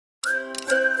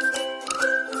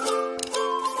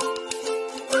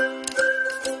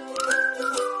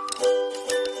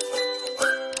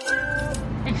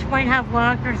explain how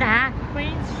vloggers act,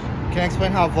 please? Can I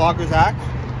explain how vloggers act?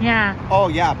 Yeah. Oh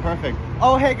yeah, perfect.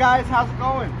 Oh hey guys, how's it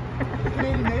going? It's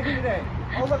Canadian Navy today.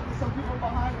 Oh look, there's some people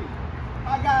behind me.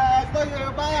 Hi guys, love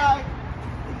you, bye.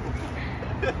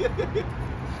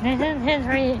 This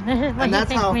is what he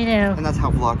thinks we do. And that's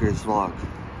how vloggers vlog.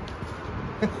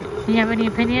 Do you have any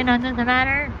opinion on the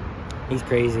matter? He's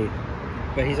crazy,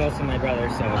 but he's also my brother,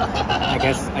 so I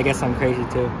guess I'm crazy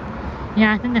too.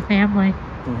 Yeah, it's in the family.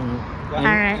 Mm-hmm. All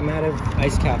right. I'm out of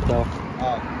ice cap though.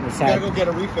 Oh, you gotta go get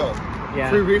a refill. Yeah.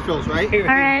 Free refills, right? All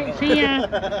right, see ya.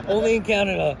 Only in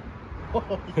Canada.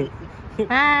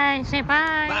 Bye. Say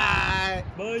bye. Bye.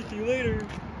 Bye. See you later.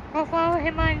 Go follow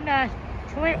him on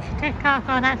Twitch, TikTok,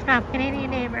 all that stuff.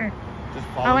 Canadian Neighbor. Just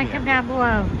I'll link him down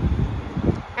below.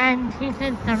 And he's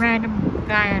just a random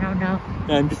guy I don't know.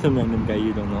 I'm just some random guy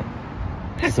you don't know.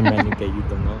 Just some random guy you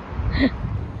don't know.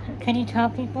 Can you tell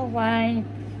people why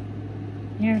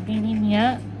you're beating me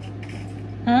up?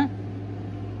 Huh?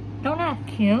 Don't act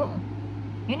cute.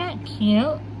 You're not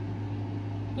cute.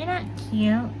 You're not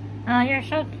cute. Oh, you're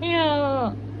so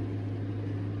cute.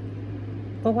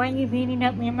 But why are you beating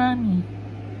up your mommy?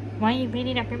 Why are you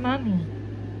beating up your mommy?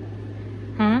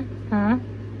 Huh? Huh?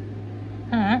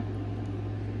 Huh?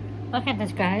 Look at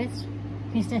this, guys.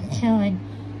 He's just chilling.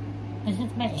 This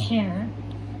is my chair.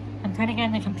 I'm trying to get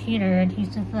on the computer and he's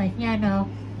just like, yeah, no.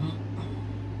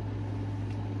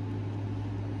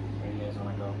 Where do you guys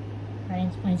want to go?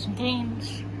 Ryan's playing some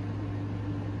games.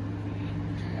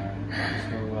 Let's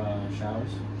go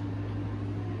showers.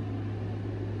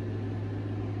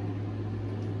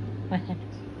 Go ahead.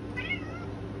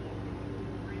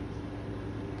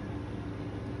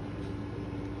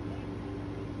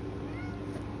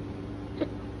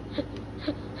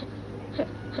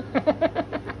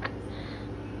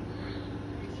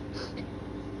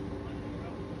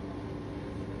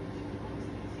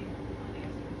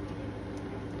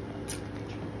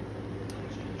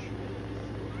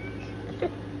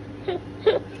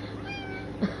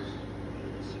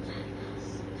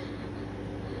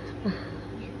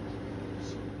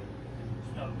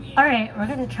 Alright, we're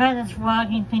gonna try this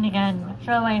vlogging thing again.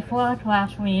 So I vlogged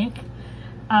last week.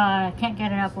 Can't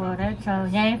get it uploaded, so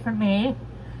yay for me.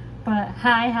 But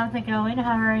hi, how's it going?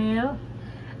 How are you?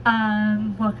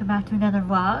 Welcome back to another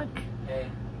vlog.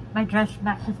 Hey. My dress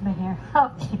matches my hair.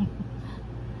 Oh, gee.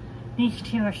 These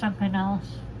two are something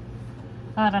else.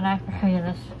 Hold on, I have to show you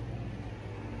this.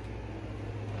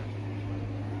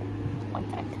 One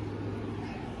sec.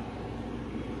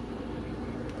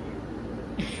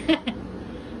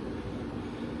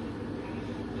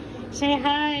 Say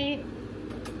hi.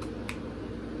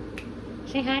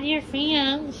 Say hi to your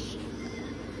fans.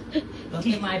 Look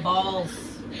at my balls.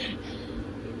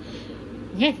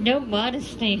 You have no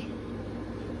modesty.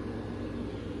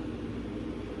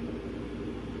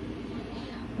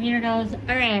 Weirdos.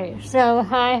 Alright, so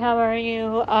hi, how are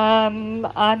you? I'm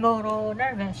a little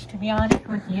nervous, to be honest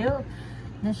with you.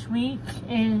 This week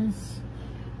is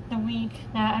the week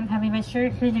that I'm having my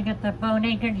surgery to get the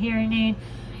bone-anchored hearing aid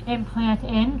implant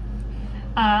in.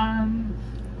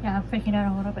 Yeah, I'm freaking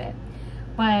out a little bit.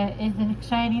 But it's an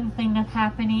exciting thing that's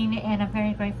happening, and I'm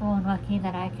very grateful and lucky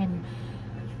that I can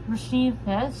receive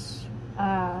this,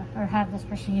 or have this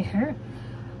procedure.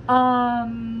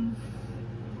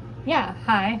 Yeah,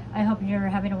 hi. I hope you're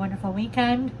having a wonderful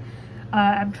weekend.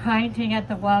 I'm trying to get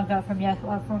the vlog up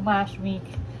from last week.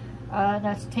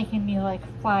 That's taking me like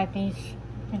 5 days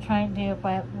to try and do,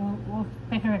 but we'll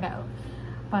figure it out.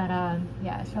 But,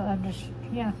 yeah, so I'm just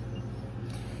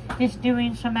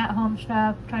doing some at-home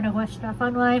stuff, trying to list stuff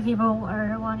online. People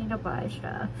are wanting to buy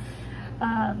stuff.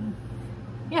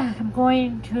 Yeah, I'm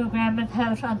going to Grandma's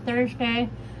house on Thursday,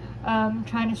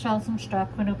 trying to sell some stuff.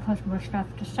 I'm going to post more stuff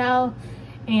to sell,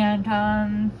 and,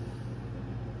 yeah,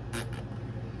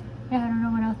 I don't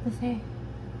know what else to say.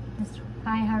 Just,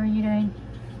 hi, how are you doing?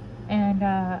 And,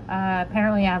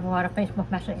 apparently I have a lot of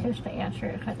Facebook messages to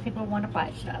answer, because people want to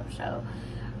buy stuff, so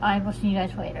I will see you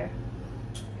guys later.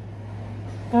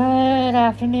 Good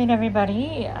afternoon,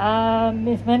 everybody.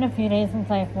 It's been a few days since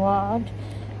I vlogged.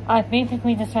 I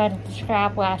basically decided to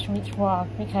scrap last week's vlog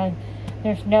because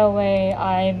there's no way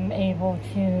I'm able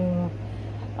to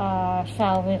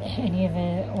salvage any of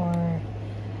it or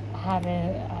have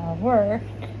it work,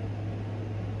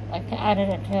 like to edit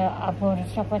it, to upload and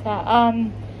stuff like that.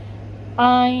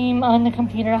 I'm on the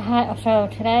computer. So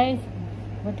today's,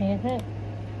 what day is it?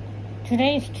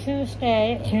 Today's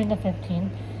Tuesday, June the 15th.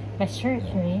 My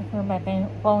surgery for my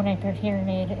bone-anchored hearing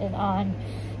aid is on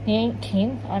the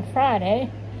 18th, on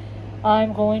Friday.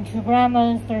 I'm going to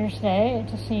Grandma's Thursday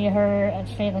to see her and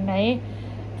stay the night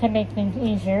to make things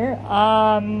easier.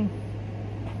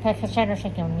 Texas Center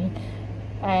shaking me.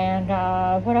 And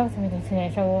what else did we do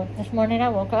today? So this morning I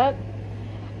woke up,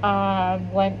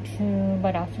 went to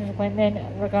my doctor's appointment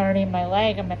regarding my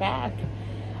leg and my back.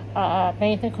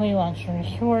 Basically, long story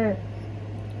short,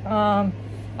 I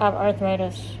have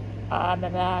arthritis on my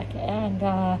back, and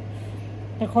the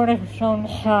cortisone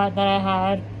shot that I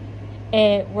had,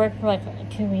 it worked for like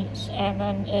 2 weeks, and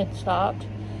then it stopped.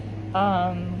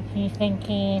 He's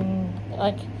thinking,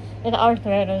 like, it's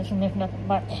arthritis, and there's nothing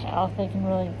much else they can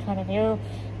really kind of do,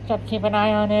 except keep an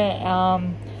eye on it.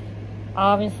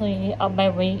 Obviously, my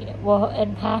weight will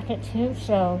impact it too,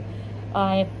 so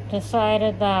I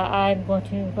decided that I'm going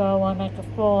to go on like a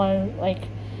full, like,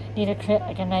 need to create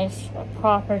like a nice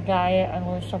proper diet and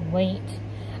lose some weight.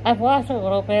 I've lost a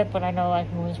little bit, but I know I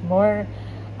can lose more.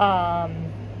 Yeah,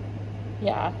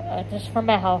 just for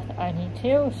my health, I need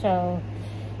to. So,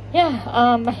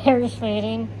 yeah, my hair is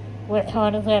fading, which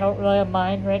honestly I don't really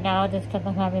mind right now, just because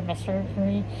I'm having my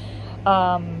surgery.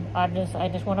 I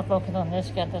just want to focus on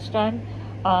this, get this done.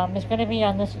 It's going to be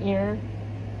on this ear.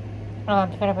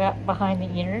 It's going to be behind the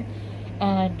ear.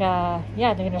 And,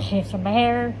 yeah, they're going to shave some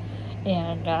hair.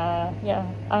 And,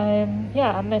 I'm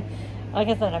like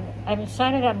I said, I'm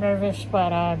excited, I'm nervous,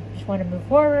 but I just want to move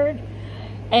forward.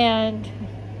 And,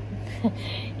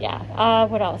 yeah,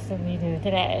 what else did we do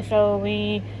today? So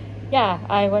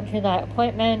I went to that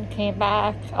appointment, came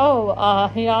back.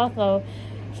 He also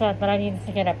said that I needed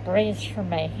to get a brace for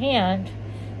my hand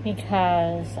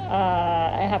because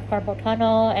I have carpal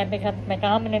tunnel, and because it's my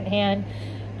dominant hand,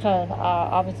 because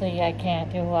obviously I can't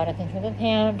do a lot of things with his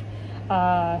hand.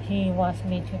 He wants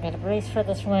me to get a brace for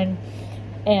this one,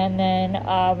 and then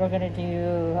we're going to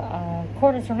do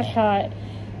cortisone shot,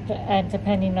 and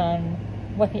depending on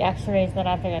what the x-rays that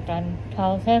I have to get done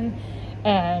tells him,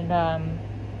 and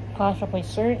possibly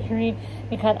surgery,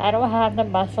 because I don't have the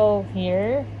muscle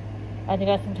here. I think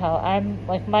I can tell. I'm,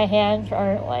 like, my hands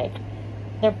aren't, like,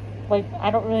 they're, like,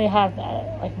 I don't really have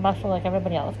that, like, muscle like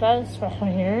everybody else does,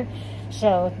 especially here.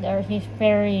 So, he's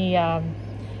very,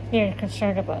 very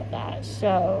concerned about that.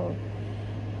 So,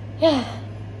 yeah.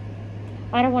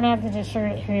 I don't want to have to do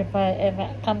surgery, but if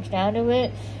it comes down to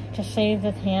it, to save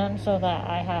this hand so that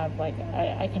I have, like,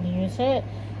 I can use it,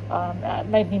 that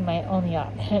might be my only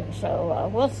option. So,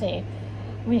 we'll see.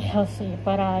 We shall see.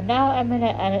 But, now I'm going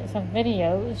to edit some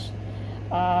videos.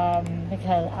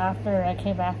 Because after I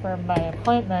came back from my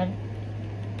appointment,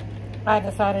 I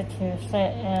decided to sit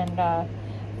and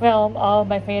film all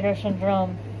my Vader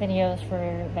Syndrome videos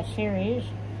for my series,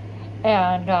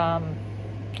 and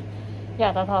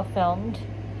yeah, that's all filmed.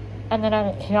 And then I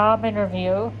had a job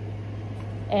interview,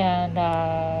 and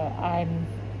I'm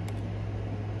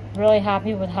really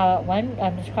happy with how it went.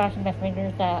 I'm just crossing my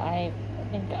fingers that I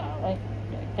think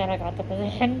that I got the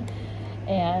position,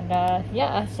 and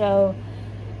yeah, so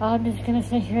I'm just gonna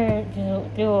sit here to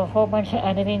do a whole bunch of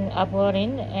editing and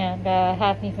uploading, and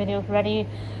have these videos ready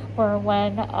for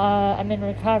when I'm in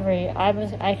recovery.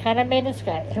 I kind of made a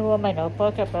schedule in my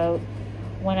notebook about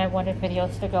when I wanted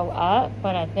videos to go up,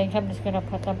 but I think I'm just gonna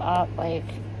put them up like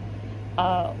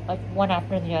one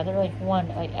after the other,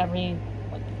 gonna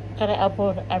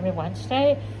upload every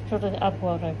Wednesday, so just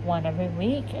upload like one every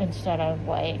week instead of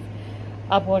like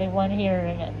uploading one here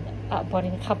and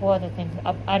uploading a couple other things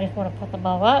up. I just want to put them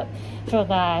all up so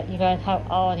that you guys have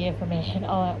all the information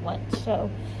all at once. So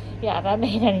yeah, if that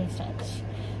made any sense.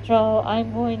 So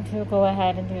I'm going to go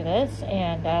ahead and do this,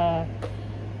 and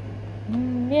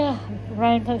yeah,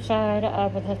 Ryan's outside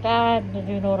with his dad. They're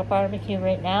doing a little barbecue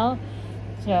right now.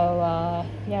 So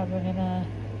yeah, we're gonna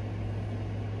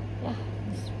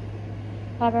just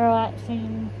have a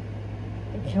relaxing,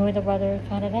 enjoy the weather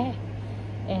kind of day.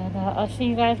 And I'll see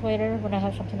you guys later when I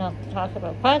have something else to talk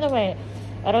about. By the way,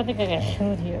 I don't think I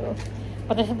showed you,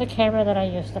 but this is the camera that I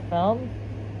used to film.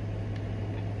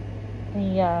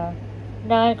 The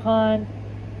Nikon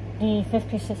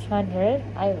D5600.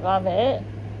 I love it.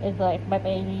 It's like my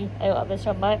baby. I love it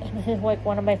so much. This is like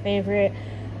one of my favorite,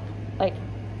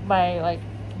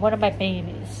 one of my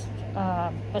babies.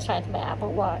 Besides my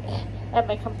Apple Watch and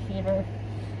my computer.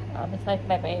 It's like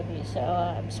my baby, so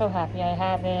I'm so happy I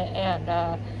have it,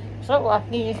 and so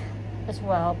lucky as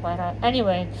well. But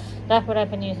anyway, that's what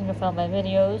I've been using to film my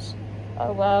videos.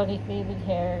 Oh wow, these baby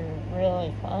hair are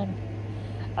really fun.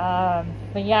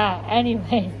 But yeah,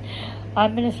 anyways,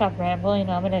 I'm gonna stop rambling.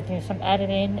 I'm gonna do some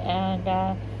editing, and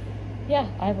yeah,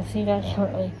 I will see you guys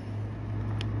shortly.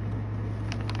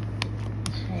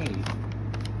 Hey.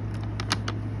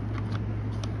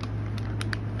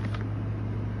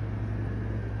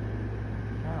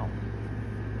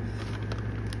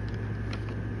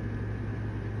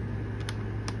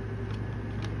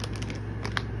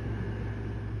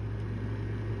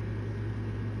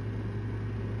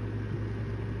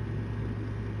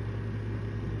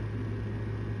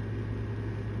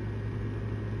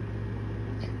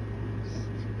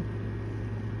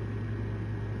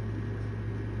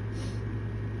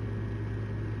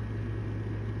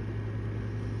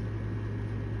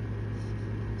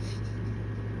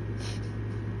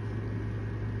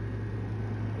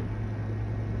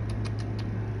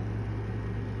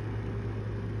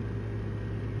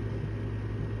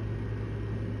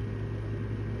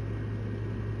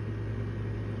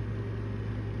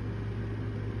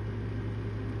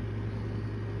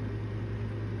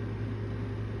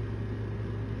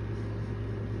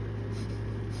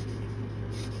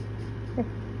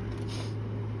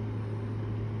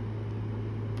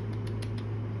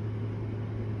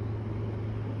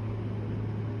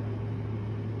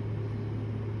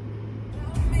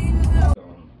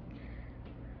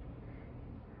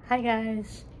 Hi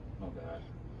guys. Oh god.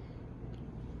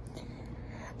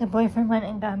 The boyfriend went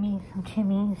and got me some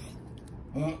Timmy's.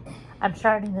 I'm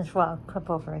starting this vlog. Clip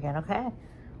over again, okay?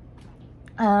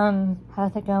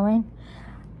 How's it going?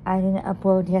 I didn't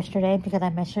upload yesterday because I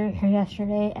missed her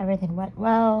yesterday. Everything went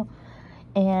well.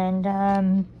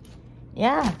 And,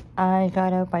 yeah, I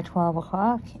got out by 12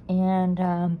 o'clock. And,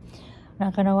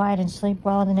 not gonna lie, I didn't sleep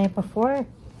well the night before.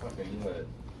 Fuck, are you a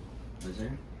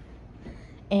lizard?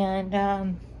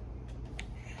 And,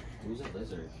 Who's a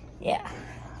lizard? yeah.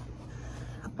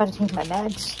 Gotta take my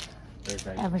meds.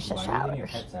 Ever since Why are you in your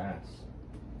hours. pet's ass?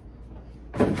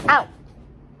 Ow!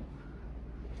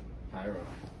 Pyro.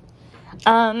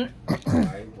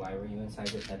 Why were you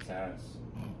inside your pet's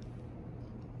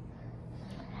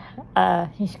ass?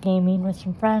 He's gaming with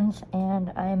some friends,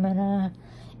 and I'm gonna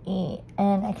eat.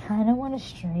 And I kind of want to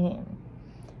stream,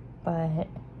 but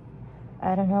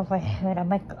I don't know if I should. I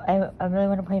really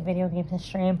want to play video games and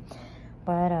stream,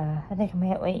 but I think I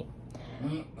might wait.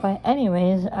 But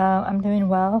anyways, I'm doing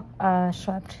well.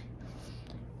 Slept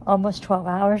almost 12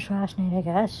 hours last night, I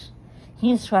guess.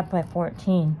 He slept by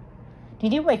 14.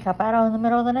 Did you wake up at all in the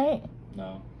middle of the night?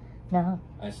 No. No.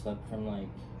 I slept from like,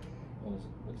 what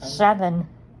time? 7.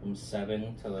 From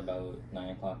 7 till about 9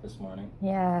 o'clock this morning.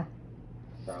 Yeah.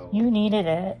 Bro. You needed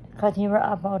it, because you were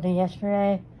up all day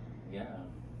yesterday. Yeah.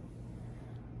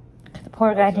 The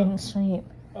poor guy didn't sleep.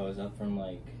 I was up from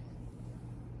like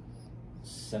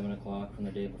 7 o'clock from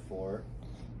the day before.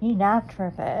 You napped for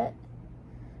a bit.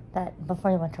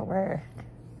 Before you went to work.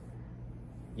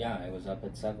 Yeah, I was up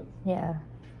at 7. Yeah.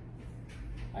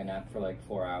 I napped for like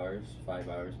 4 hours, 5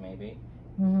 hours maybe.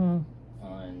 Mm-hmm.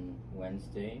 On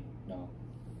Wednesday? No.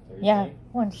 Thursday? Yeah,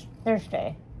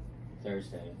 Thursday.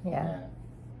 Thursday. Yeah.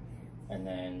 And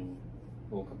then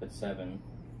woke up at 7,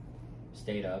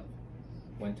 stayed up,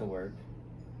 went to work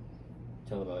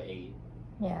till about 8.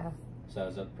 Yeah. So I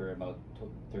was up for about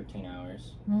 13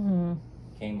 hours. Mm-hmm.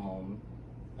 Came home,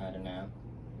 had a nap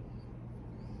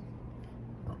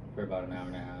for about an hour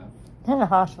and a half. Then the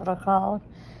hospital called.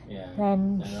 Yeah.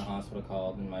 Then the hospital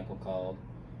called and Michael called.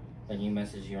 Then you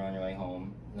messaged you're on your way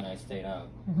home. Then I stayed up.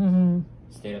 Mm-hmm.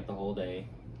 Stayed up the whole day.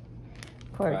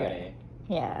 Poor Friday.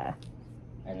 guy. Yeah.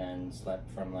 And then slept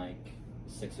from like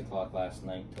 6 o'clock last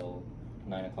night till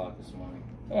 9 o'clock this morning.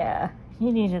 Yeah.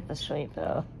 He needed the sleep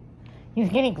though. He was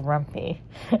getting grumpy.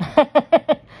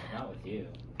 Not with you.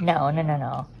 No.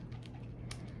 No,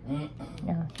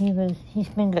 he's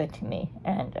been good to me.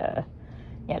 And,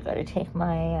 yeah, gotta take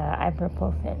my,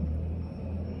 ibuprofen.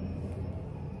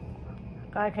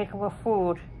 Gotta take him with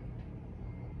food.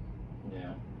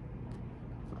 Yeah.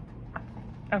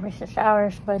 Every 6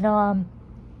 hours. But no,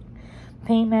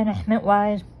 pain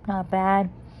management-wise, not bad.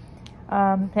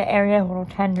 The area a little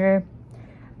tender.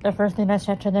 The first thing I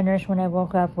said to the nurse when I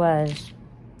woke up was,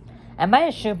 "Am I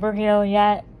a superhero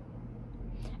yet?"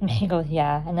 And she goes,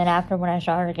 "Yeah." And then after, when I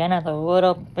saw her again, I was a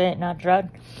little bit not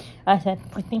drugged. I said,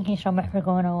 "Thank you so much for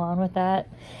going along with that."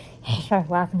 She started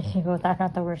laughing. She goes, "That's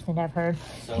not the worst thing I've heard."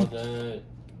 So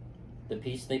the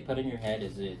piece they put in your head,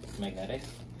 is it magnetic?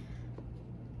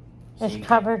 It's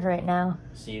covered right now.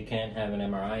 So you can't have an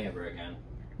MRI ever again?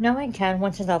 No, I can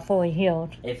once it's all fully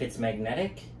healed. If it's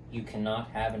magnetic, you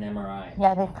cannot have an MRI.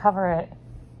 Yeah, they cover it.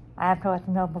 I have to let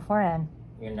them know beforehand.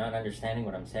 You're not understanding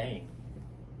what I'm saying.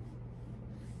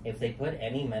 If they put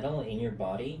any metal in your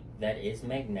body that is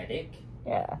magnetic,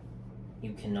 Yeah.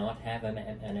 you cannot have an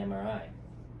MRI.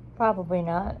 Probably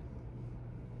not.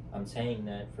 I'm saying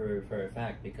that for a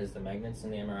fact, because the magnets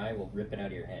in the MRI will rip it out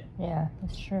of your head. Yeah,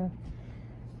 that's true.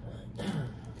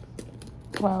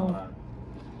 Hold Well, on.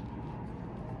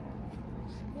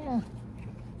 yeah.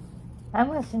 I'm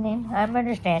listening. I'm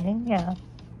understanding. Yeah.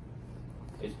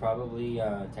 It's probably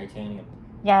titanium.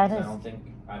 Yeah, it I is. don't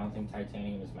think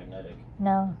titanium is magnetic.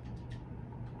 No.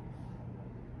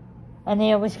 And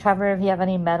they always cover if you have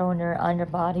any metal on your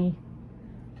body.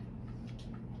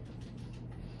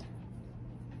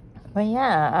 But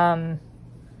yeah,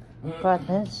 got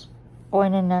this.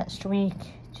 Going in next week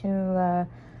to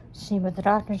see what the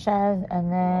doctor says,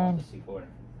 and then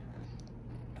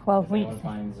 12 If weeks. anyone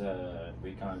finds a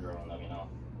recon drone, let me know.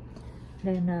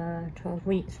 Then 12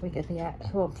 weeks we get the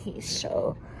actual piece,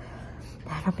 so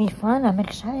that'll be fun. I'm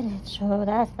excited. So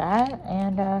that's that,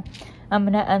 and I'm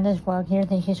gonna end this vlog here.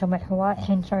 Thank you so much for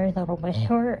watching. Sorry it's a little bit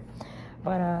short,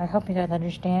 but I hope you guys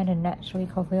understand, and next week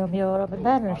hopefully it'll be a little bit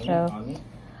better. So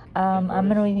I'm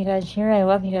gonna leave you guys here. I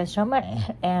love you guys so much,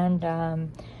 and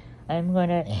I'm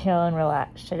gonna chill and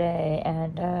relax today.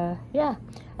 And yeah,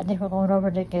 I think we're going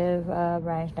over to give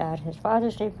Ryan's dad his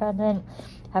Father's Day present.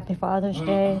 Happy Father's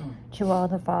Day to all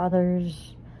the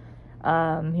fathers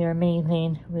You're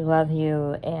amazing. We love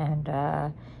you. And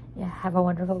yeah, have a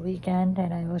wonderful weekend.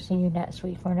 And I will see you next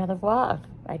week for another vlog.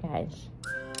 Bye,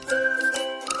 guys.